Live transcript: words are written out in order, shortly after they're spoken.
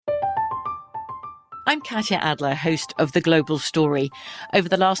I'm Katya Adler, host of The Global Story. Over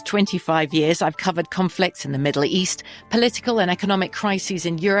the last 25 years, I've covered conflicts in the Middle East, political and economic crises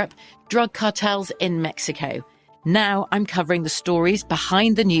in Europe, drug cartels in Mexico. Now I'm covering the stories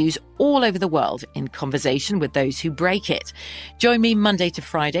behind the news all over the world in conversation with those who break it. Join me Monday to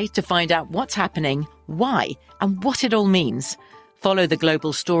Friday to find out what's happening, why, and what it all means. Follow The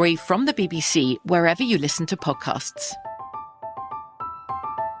Global Story from the BBC wherever you listen to podcasts.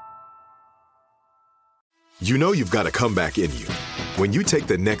 You know you've got a comeback in you. When you take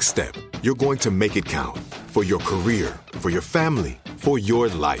the next step, you're going to make it count. For your career, for your family, for your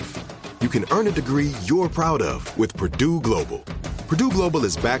life. You can earn a degree you're proud of with Purdue Global. Purdue Global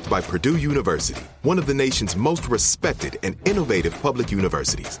is backed by Purdue University, one of the nation's most respected and innovative public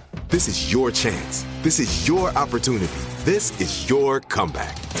universities. This is your chance. This is your opportunity. This is your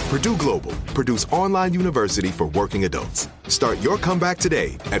comeback. Purdue Global, Purdue's online university for working adults. Start your comeback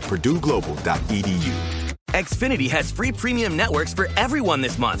today at purdueglobal.edu. Xfinity has free premium networks for everyone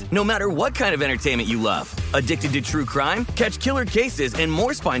this month, no matter what kind of entertainment you love. Addicted to true crime? Catch killer cases and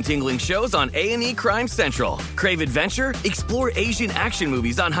more spine-tingling shows on A&E Crime Central. Crave adventure? Explore Asian action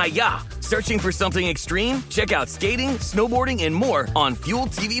movies on Hi-YAH. Searching for something extreme? Check out skating, snowboarding, and more on Fuel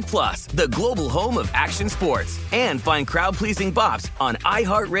TV Plus, the global home of action sports. And find crowd-pleasing bops on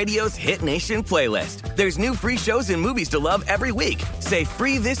iHeartRadio's Hit Nation playlist. There's new free shows and movies to love every week. Say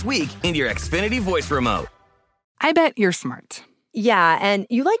free this week in your Xfinity voice remote. I bet you're smart. Yeah, and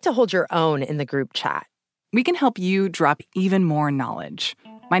you like to hold your own in the group chat. We can help you drop even more knowledge.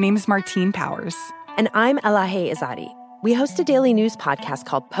 My name is Martine Powers. And I'm Elahe Izadi. We host a daily news podcast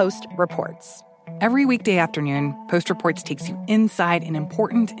called Post Reports. Every weekday afternoon, Post Reports takes you inside an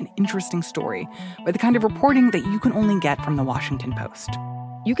important and interesting story with the kind of reporting that you can only get from the Washington Post.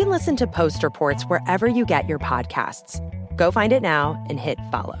 You can listen to Post Reports wherever you get your podcasts. Go find it now and hit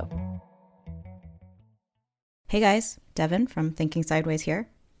follow. Hey guys, Devin from Thinking Sideways here.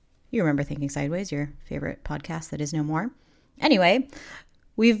 You remember Thinking Sideways, your favorite podcast that is no more. Anyway,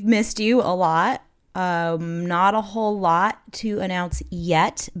 we've missed you a lot. Not a whole lot to announce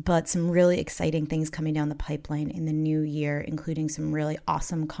yet, but some really exciting things coming down the pipeline in the new year, including some really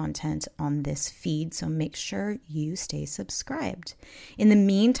awesome content on this feed. So make sure you stay subscribed. In the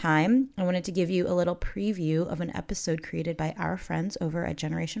meantime, I wanted to give you a little preview of an episode created by our friends over at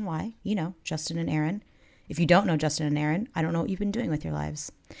Generation Y. You know, Justin and Aaron. If you don't know Justin and Aaron, I don't know what you've been doing with your lives.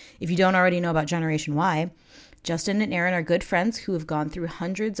 If you don't already know about Generation Y, Justin and Aaron are good friends who have gone through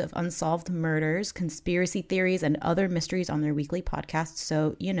hundreds of unsolved murders, conspiracy theories, and other mysteries on their weekly podcasts.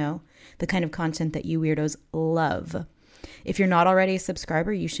 So, you know, the kind of content that you weirdos love. If you're not already a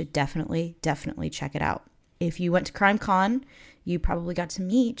subscriber, you should definitely check it out. If you went to CrimeCon, you probably got to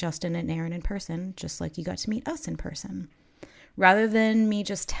meet Justin and Aaron in person, just like you got to meet us in person. Rather than me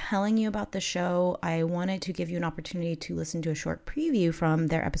just telling you about the show, I wanted to give you an opportunity to listen to a short preview from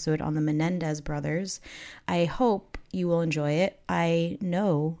their episode on the Menendez brothers. I hope you will enjoy it. I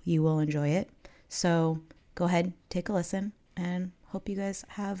know you will enjoy it. So go ahead, take a listen, and hope you guys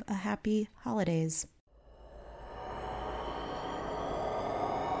have a happy holidays.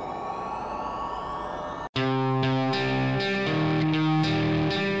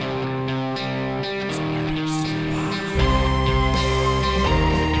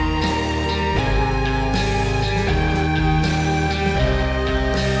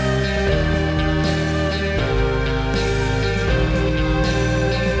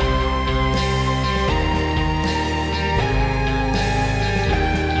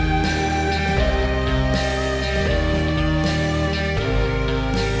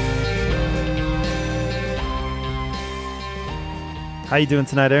 How you doing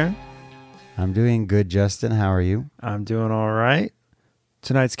tonight, Aaron? I'm doing good, Justin. How are you? I'm doing all right.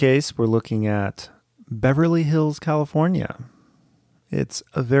 Tonight's case, we're looking at Beverly Hills, California. It's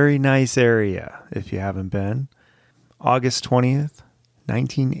a very nice area, if you haven't been. August 20th,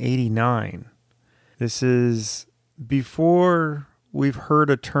 1989. This is before we've heard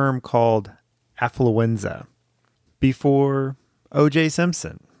a term called affluenza. Before O.J.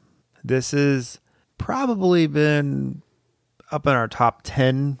 Simpson. This has probably been up in our top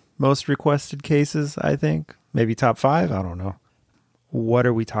 10 most requested cases, I think. Maybe top 5, I don't know. What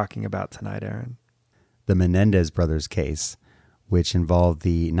are we talking about tonight, Aaron? The Menendez brothers case, which involved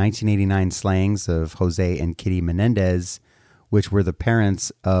the 1989 slayings of Jose and Kitty Menendez, which were the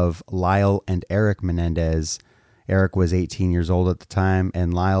parents of Lyle and Eric Menendez. Eric was 18 years old at the time,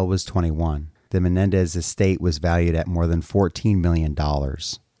 and Lyle was 21. The Menendez estate was valued at more than $14 million.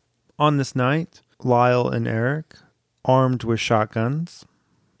 On this night, Lyle and Eric, armed with shotguns,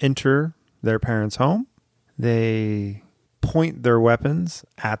 enter their parents' home. They point their weapons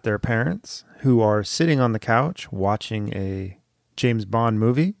at their parents, who are sitting on the couch watching a James Bond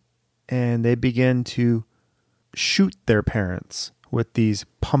movie, and they begin to shoot their parents with these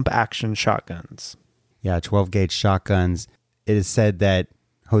pump-action shotguns. Yeah, 12-gauge shotguns. It is said that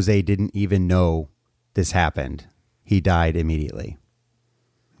Jose didn't even know this happened. He died immediately.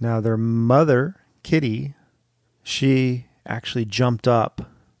 Now, their mother, Kitty, she actually jumped up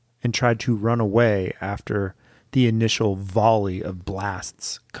and tried to run away after the initial volley of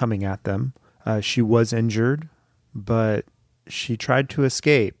blasts coming at them. She was injured, but she tried to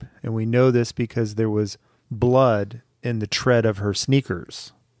escape, and we know this because there was blood in the tread of her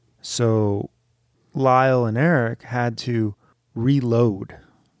sneakers. So Lyle and Eric had to reload.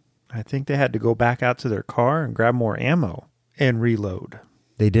 I think they had to go back out to their car and grab more ammo and reload.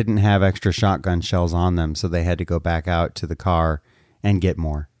 They didn't have extra shotgun shells on them, so they had to go back out to the car and get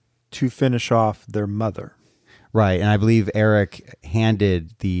more. To finish off their mother. Right, and I believe Eric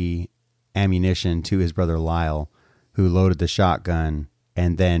handed the ammunition to his brother Lyle, who loaded the shotgun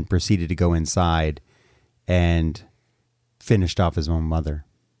and then proceeded to go inside and finished off his own mother.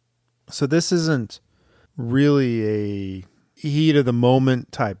 So this isn't really a heat of the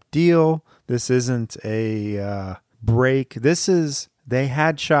moment type deal. This isn't a break. This is, they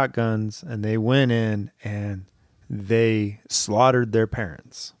had shotguns and they went in and they slaughtered their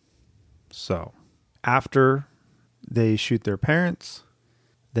parents. So after they shoot their parents,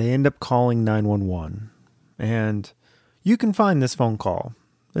 they end up calling 911. And you can find this phone call.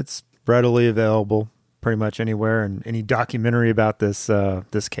 It's readily available pretty much anywhere, and any documentary about this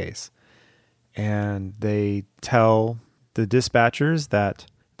this case. And they tell the dispatchers that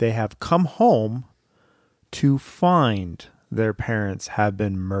they have come home to find their parents have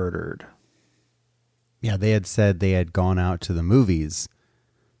been murdered. Yeah, they had said they had gone out to the movies,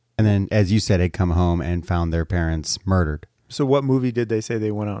 and then, as you said, had come home and found their parents murdered. So what movie did they say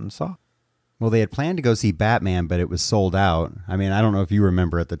they went out and saw? Well, they had planned to go see Batman, but it was sold out. I mean, I don't know if you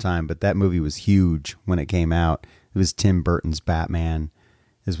remember at the time, but that movie was huge when it came out. It was Tim Burton's Batman.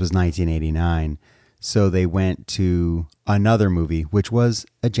 This was 1989. So they went to another movie, which was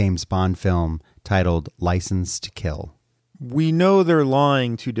a James Bond film titled License to Kill. We know they're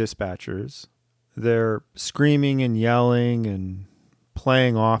lying to dispatchers. They're screaming and yelling and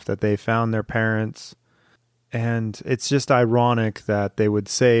playing off that they found their parents. And it's just ironic that they would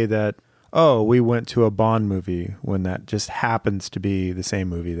say that, oh, we went to a Bond movie, when that just happens to be the same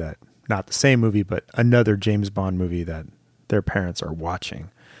movie that, not the same movie, but another James Bond movie that their parents are watching.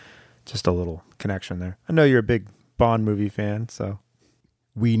 Just a little connection there. I know you're a big Bond movie fan, so.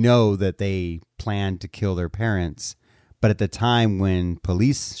 We know that they planned to kill their parents, but at the time when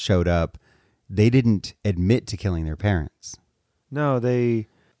police showed up, they didn't admit to killing their parents. No, they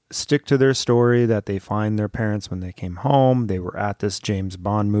stick to their story that they find their parents when they came home. They were at this James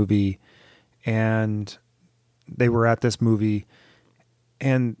Bond movie, and they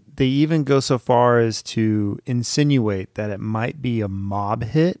even go so far as to insinuate that it might be a mob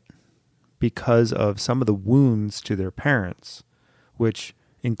hit because of some of the wounds to their parents, which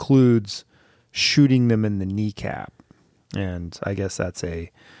includes shooting them in the kneecap. And I guess that's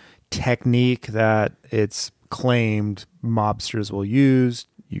a technique that it's claimed mobsters will use.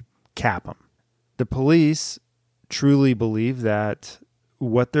 You cap them. The police truly believe that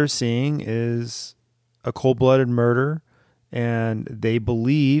what they're seeing is a cold-blooded murder, and they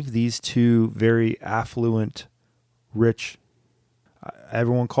believe these two very affluent, rich,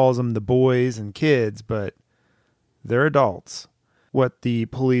 everyone calls them the boys and kids, but they're adults. What the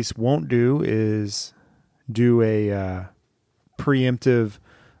police won't do is do a preemptive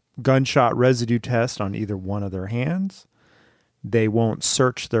gunshot residue test on either one of their hands. They won't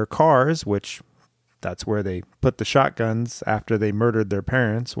search their cars, which that's where they put the shotguns after they murdered their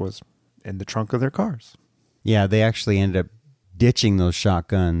parents, was in the trunk of their cars. Yeah, they actually ended up ditching those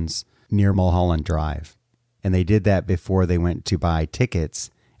shotguns near Mulholland Drive. And they did that before they went to buy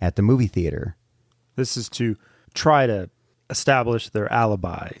tickets at the movie theater. This is to try to establish their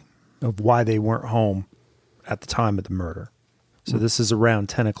alibi of why they weren't home at the time of the murder. So this is around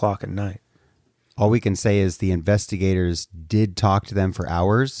 10 o'clock at night. All we can say is the investigators did talk to them for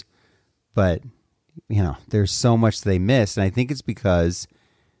hours, but, you know, there's so much they missed. And I think it's because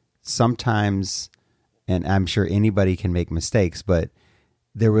sometimes, and I'm sure anybody can make mistakes, but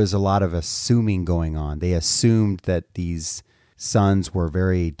there was a lot of assuming going on. They assumed that these sons were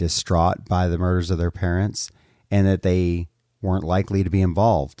very distraught by the murders of their parents and that they weren't likely to be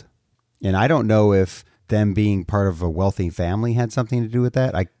involved. And I don't know if them being part of a wealthy family had something to do with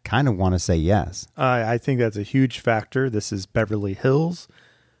that. I kind of want to say yes. I think that's a huge factor. This is Beverly Hills.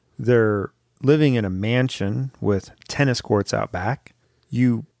 They're living in a mansion with tennis courts out back.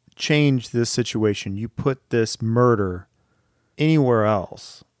 You change this situation. You put this murder anywhere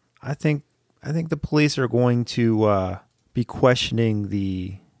else. I think the police are going to be questioning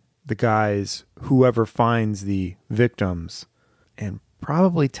the guys, whoever finds the victims, and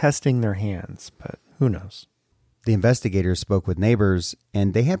probably testing their hands, but who knows? The investigators spoke with neighbors,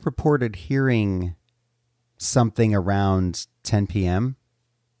 and they had reported hearing something around 10 p.m.,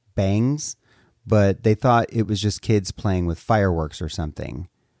 bangs, but they thought it was just kids playing with fireworks or something.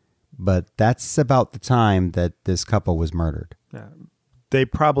 But that's about the time that this couple was murdered. Yeah. They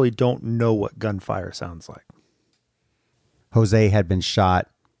probably don't know what gunfire sounds like. Jose had been shot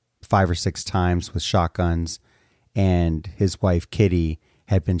 5 or 6 times with shotguns, and his wife, Kitty,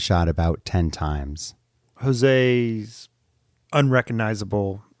 had been shot about 10 times. Jose's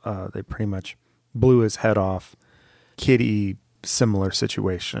unrecognizable. They pretty much blew his head off. Kitty, similar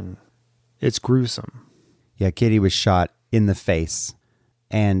situation. It's gruesome. Yeah, Kitty was shot in the face.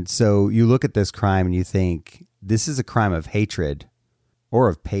 And so you look at this crime and you think, this is a crime of hatred or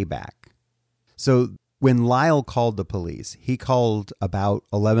of payback. So when Lyle called the police, he called about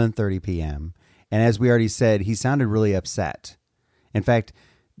 11:30 p.m. And as we already said, he sounded really upset. In fact,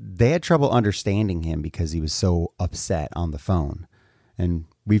 they had trouble understanding him because he was so upset on the phone. And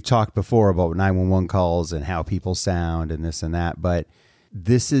we've talked before about 911 calls and how people sound and this and that. But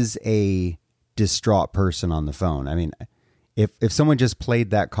this is a distraught person on the phone. I mean, if someone just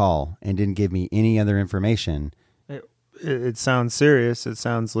played that call and didn't give me any other information. It sounds serious. It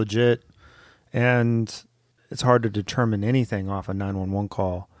sounds legit. And it's hard to determine anything off a 911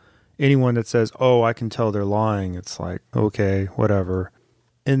 call. Anyone that says, oh, I can tell they're lying, it's like, okay, whatever.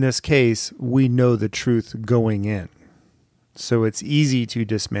 In this case, we know the truth going in. So it's easy to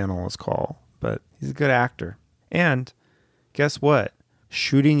dismantle his call, but he's a good actor. And guess what?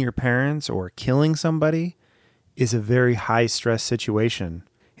 Shooting your parents or killing somebody is a very high stress situation.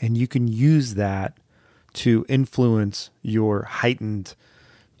 And you can use that to influence your heightened,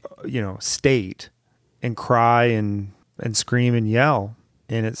 state and cry and scream and yell.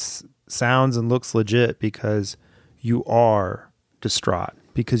 And it sounds and looks legit because you are distraught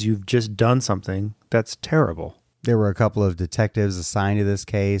because you've just done something that's terrible. There were a couple of detectives assigned to this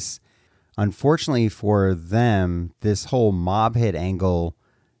case. Unfortunately for them, this whole mob hit angle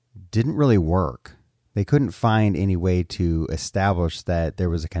didn't really work. They couldn't find any way to establish that there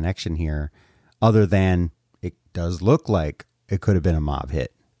was a connection here other than it does look like it could have been a mob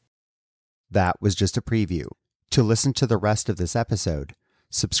hit. That was just a preview. To listen to the rest of this episode,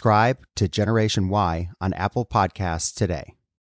 subscribe to Generation Y on Apple Podcasts today.